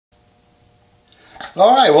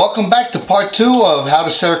Alright, welcome back to part 2 of how to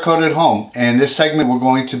Cerakote at home. In this segment we're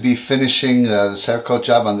going to be finishing the Cerakote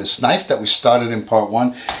job on this knife that we started in part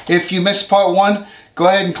 1. If you missed part 1, go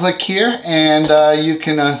ahead and click here and you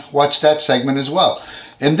can watch that segment as well.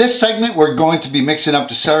 In this segment we're going to be mixing up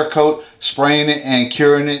the Cerakote, spraying it and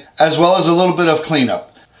curing it, as well as a little bit of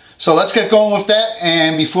cleanup. So let's get going with that,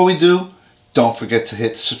 and before we do, don't forget to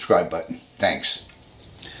hit the subscribe button. Thanks.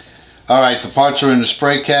 Alright, the parts are in the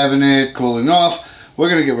spray cabinet, cooling off. We're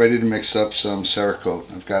going to get ready to mix up some Cerakote.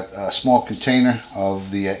 I've got a small container of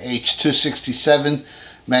the H267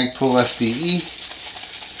 Magpul FDE,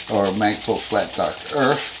 or Magpul Flat Dark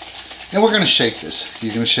Earth, and we're going to shake this.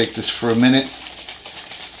 You're going to shake this for a minute,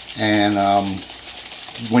 and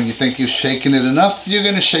when you think you've shaken it enough, you're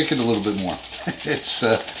going to shake it a little bit more.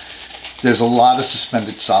 There's a lot of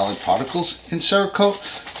suspended solid particles in Cerakote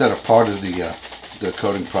that are part of the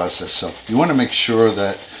coating process, so you want to make sure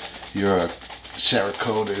that your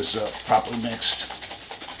Cerakote is properly mixed.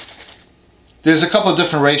 There's a couple of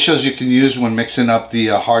different ratios you can use when mixing up the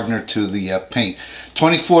hardener to the paint.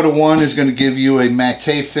 24:1 is going to give you a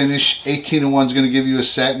matte finish, 18:1 is going to give you a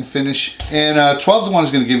satin finish, and 12:1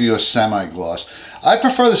 is going to give you a semi-gloss. I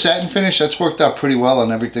prefer the satin finish. That's worked out pretty well on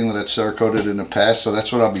everything that I've Cerakoted in the past, so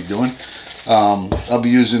that's what I'll be doing. I'll be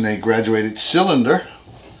using a graduated cylinder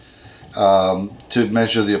to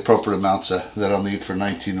measure the appropriate amounts that I'll need for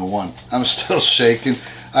 19:1. I'm still shaking.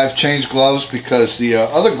 I've changed gloves because the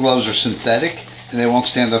other gloves are synthetic and they won't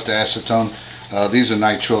stand up to acetone. These are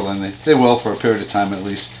nitrile and they will for a period of time at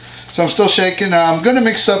least. So I'm still shaking. I'm going to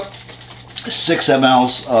mix up 6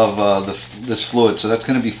 mLs of this fluid. So that's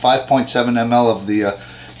going to be 5.7 ml of the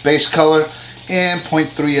base color and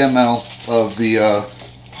 0.3 ml of the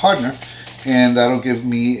hardener, and that'll give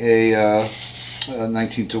me a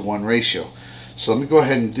 19:1 ratio. So let me go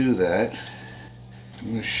ahead and do that. I'm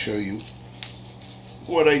going to show you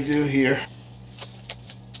what I do here.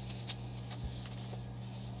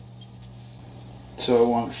 So I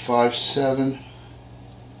want 5.7.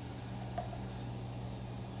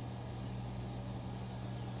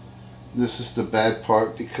 This is the bad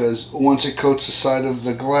part, because once it coats the side of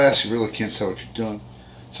the glass you really can't tell what you're doing.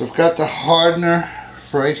 So I've got the hardener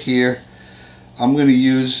right here. I'm going to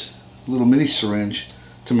use a little mini syringe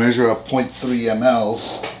to measure up 0.3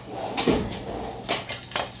 mLs.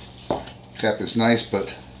 Cap is nice,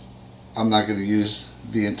 but I'm not going to use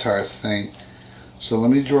the entire thing. So let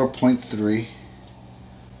me draw 0.3.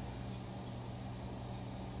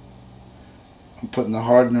 I'm putting the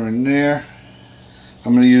hardener in there.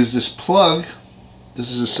 I'm going to use this plug. This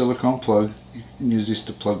is a silicone plug. You can use these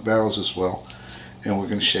to plug barrels as well. And we're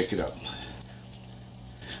going to shake it up.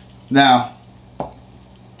 Now,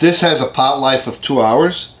 this has a pot life of 2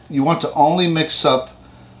 hours. You want to only mix up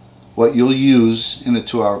what you'll use in a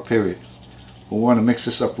 2-hour period. We want to mix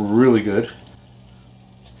this up really good.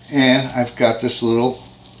 And I've got this little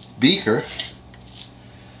beaker,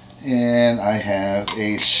 and I have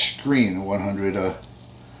a screen, a 100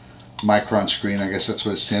 micron screen. I guess that's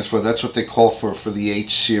what it stands for. That's what they call for the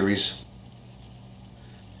H series.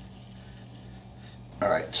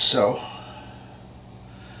 Alright, so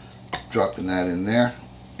dropping that in there,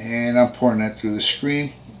 and I'm pouring that through the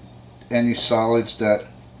screen. Any solids that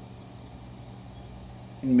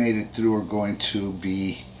made it through are going to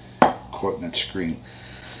be caught in that screen.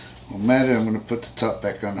 No matter, I'm going to put the top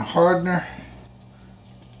back on the hardener.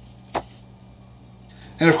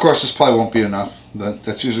 And of course this probably won't be enough.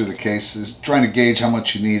 That's usually the case. Trying to gauge how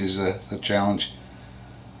much you need is a challenge.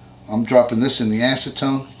 I'm dropping this in the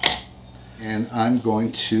acetone, and I'm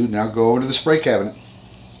going to now go over to the spray cabinet.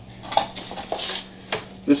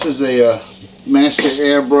 This is a Master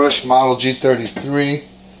Airbrush Model G33,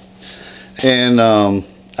 and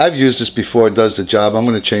I've used this before. It does the job. I'm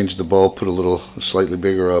going to change the bowl, put a slightly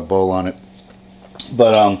bigger bowl on it,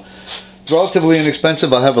 but relatively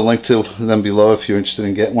inexpensive. I'll have a link to them below if you're interested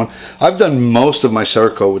in getting one. I've done most of my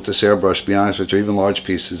Cerakote with this airbrush, to be honest with you, even large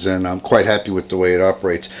pieces, and I'm quite happy with the way it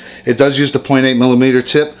operates. It does use the 0.8 millimeter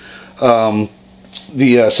tip. The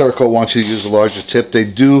Cerakote wants you to use a larger tip. They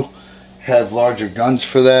do have larger guns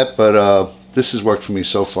for that, but this has worked for me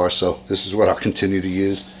so far, so this is what I'll continue to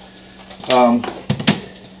use.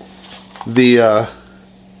 The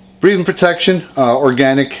breathing protection,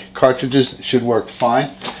 organic cartridges should work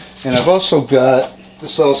fine. And I've also got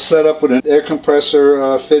this little setup with an air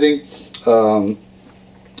compressor fitting, a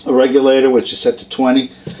regulator which is set to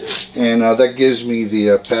 20, and that gives me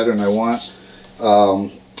the pattern I want,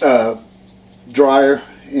 dryer,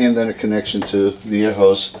 and then a connection to the air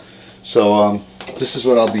hose. So this is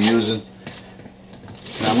what I'll be using.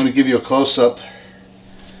 Now I'm going to give you a close-up,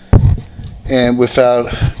 and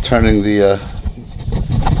without turning the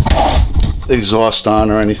exhaust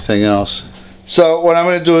on or anything else. So what I'm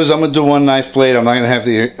going to do is I'm going to do one knife blade. I'm not going to have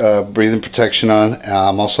the breathing protection on.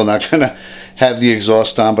 I'm also not going to have the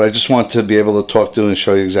exhaust on, but I just want to be able to talk to and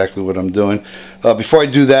show you exactly what I'm doing. Before I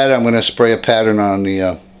do that, I'm going to spray a pattern on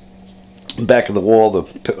the back of the wall,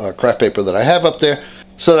 the craft paper that I have up there,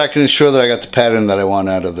 so that I can ensure that I got the pattern that I want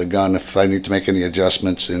out of the gun. If I need to make any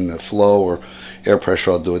adjustments in the flow or air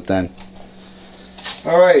pressure, I'll do it then.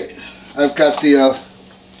 Alright, I've got the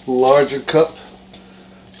larger cup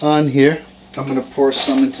on here. I'm going to pour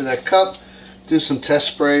some into that cup, do some test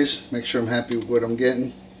sprays, make sure I'm happy with what I'm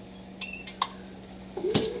getting.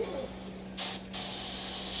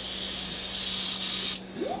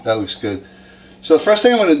 That looks good. So the first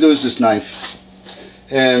thing I'm going to do is this knife.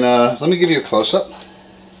 And let me give you a close-up.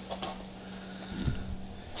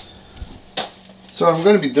 So what I'm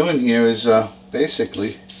going to be doing here is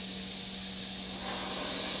basically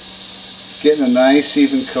getting a nice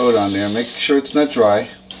even coat on there. Make sure it's not dry.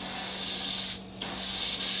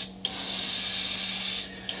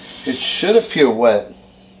 It should appear wet.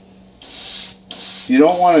 You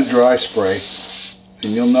don't want a dry spray,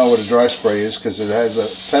 and you'll know what a dry spray is because it has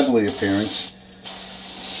a pebbly appearance.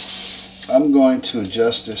 I'm going to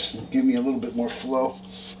adjust this and give me a little bit more flow.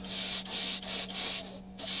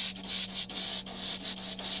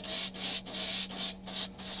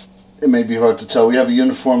 It may be hard to tell. We have a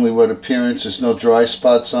uniformly wet appearance. There's no dry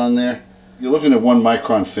spots on there. You're looking at 1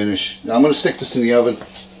 micron finish. Now I'm going to stick this in the oven.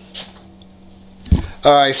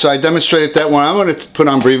 Alright, so I demonstrated that one. I'm going to put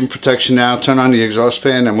on breathing protection now, turn on the exhaust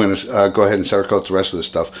fan. I'm going to go ahead and Cerakote the rest of the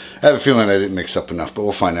stuff. I have a feeling I didn't mix up enough, but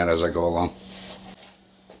we'll find out as I go along.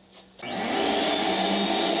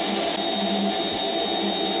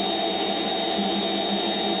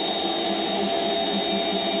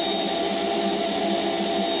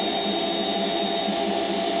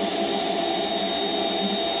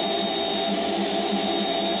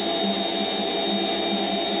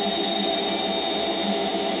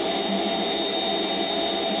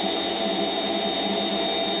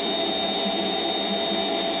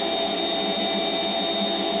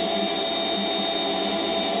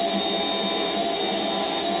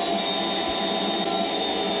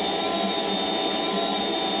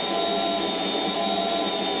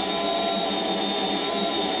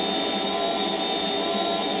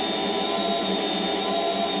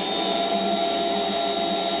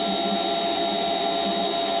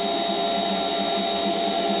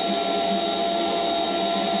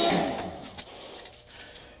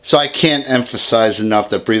 So I can't emphasize enough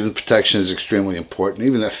that breathing protection is extremely important.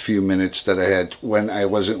 Even the few minutes that I had when I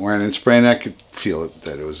wasn't wearing it spraying, I could feel it,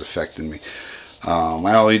 that it was affecting me.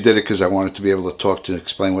 I only did it because I wanted to be able to talk to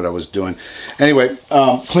explain what I was doing. Anyway,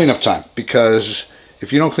 cleanup time, because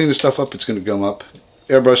if you don't clean the stuff up, it's going to gum up.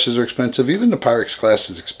 Airbrushes are expensive. Even the Pyrex glass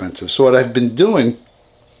is expensive. So what I've been doing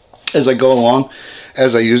as I go along,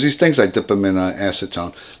 as I use these things, I dip them in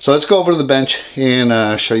acetone. So let's go over to the bench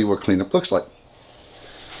and show you what cleanup looks like.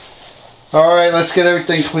 Alright, let's get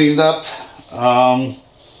everything cleaned up.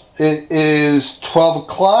 It is 12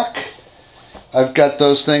 o'clock. I've got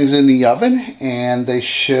those things in the oven and they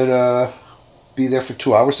should be there for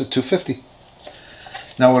 2 hours at 250.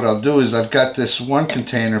 Now what I'll do is I've got this one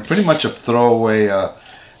container, pretty much a throwaway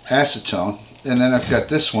acetone, and then I've got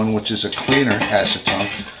this one which is a cleaner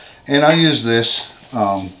acetone, and I'll use this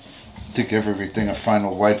to give everything a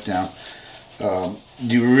final wipe down.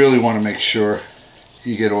 You really want to make sure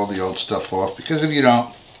you get all the old stuff off, because if you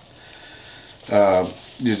don't,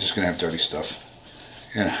 you're just going to have dirty stuff.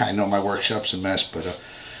 And I know my workshop's a mess, but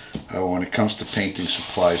when it comes to painting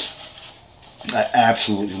supplies, I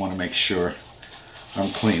absolutely want to make sure I'm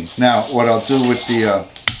clean. Now, what I'll do with the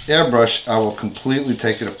airbrush, I will completely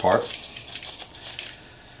take it apart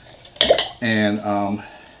and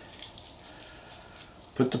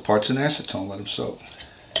put the parts in acetone, let them soak.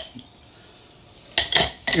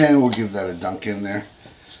 And we'll give that a dunk in there.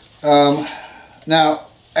 Now,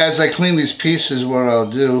 as I clean these pieces, what I'll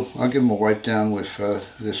do, I'll give them a wipe down with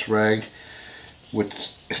this rag.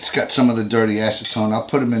 It's got some of the dirty acetone. I'll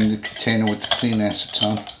put them in the container with the clean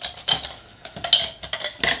acetone.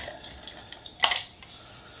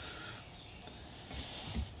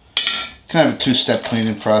 Kind of a two-step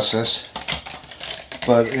cleaning process,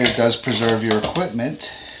 but it does preserve your equipment.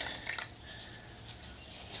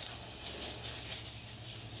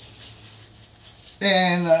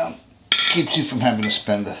 And keeps you from having to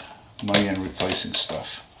spend the money on replacing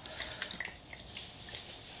stuff.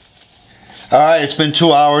 Alright, it's been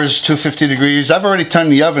 2 hours, 250 degrees. I've already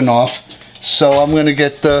turned the oven off, so I'm going to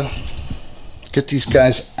get these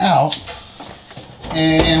guys out,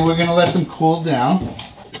 and we're going to let them cool down.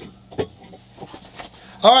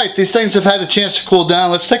 Alright, these things have had a chance to cool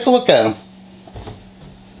down. Let's take a look at them.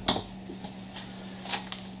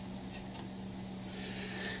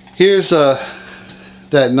 Here's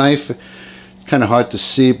that knife. Kind of hard to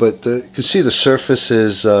see, but you can see the surface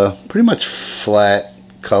is pretty much flat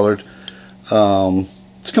colored.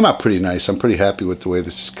 It's come out pretty nice. I'm pretty happy with the way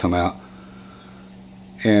this has come out.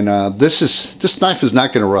 And this knife is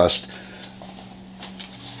not going to rust.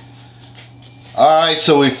 Alright,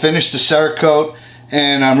 so we finished the Cerakote,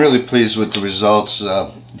 and I'm really pleased with the results.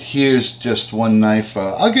 Here's just one knife.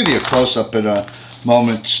 I'll give you a close-up in a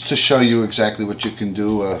moment to show you exactly what you can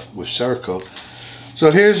do with Cerakote. So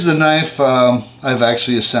here's the knife. I've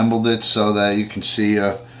actually assembled it so that you can see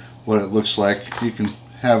what it looks like. You can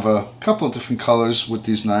have a couple of different colors with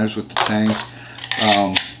these knives with the tangs.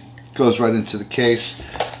 Goes right into the case.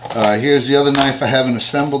 Here's the other knife. I haven't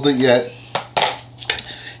assembled it yet.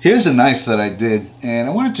 Here's a knife that I did, and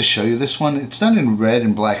I wanted to show you this one. It's done in red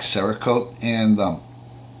and black Cerakote, and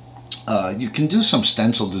you can do some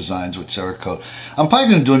stencil designs with Cerakote. I'm probably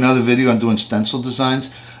going to do another video on doing stencil designs.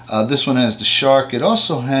 This one has the shark. It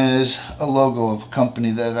also has a logo of a company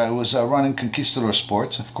that I was running, Conquistador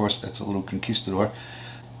Sports. Of course, that's a little Conquistador.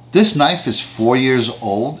 This knife is 4 years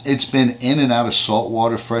old. It's been in and out of salt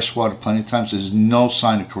water, fresh water plenty of times. There's no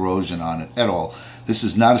sign of corrosion on it at all. This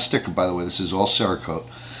is not a sticker, by the way. This is all Cerakote.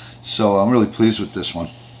 So I'm really pleased with this one.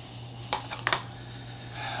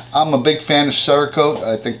 I'm a big fan of Cerakote.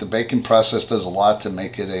 I think the baking process does a lot to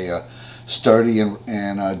make it a sturdy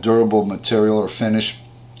and durable material or finish.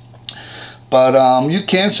 But you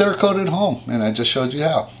can Cerakote at home, and I just showed you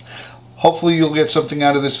how. Hopefully you'll get something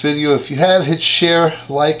out of this video. If you have, hit share,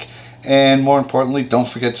 like, and more importantly, don't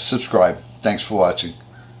forget to subscribe. Thanks for watching.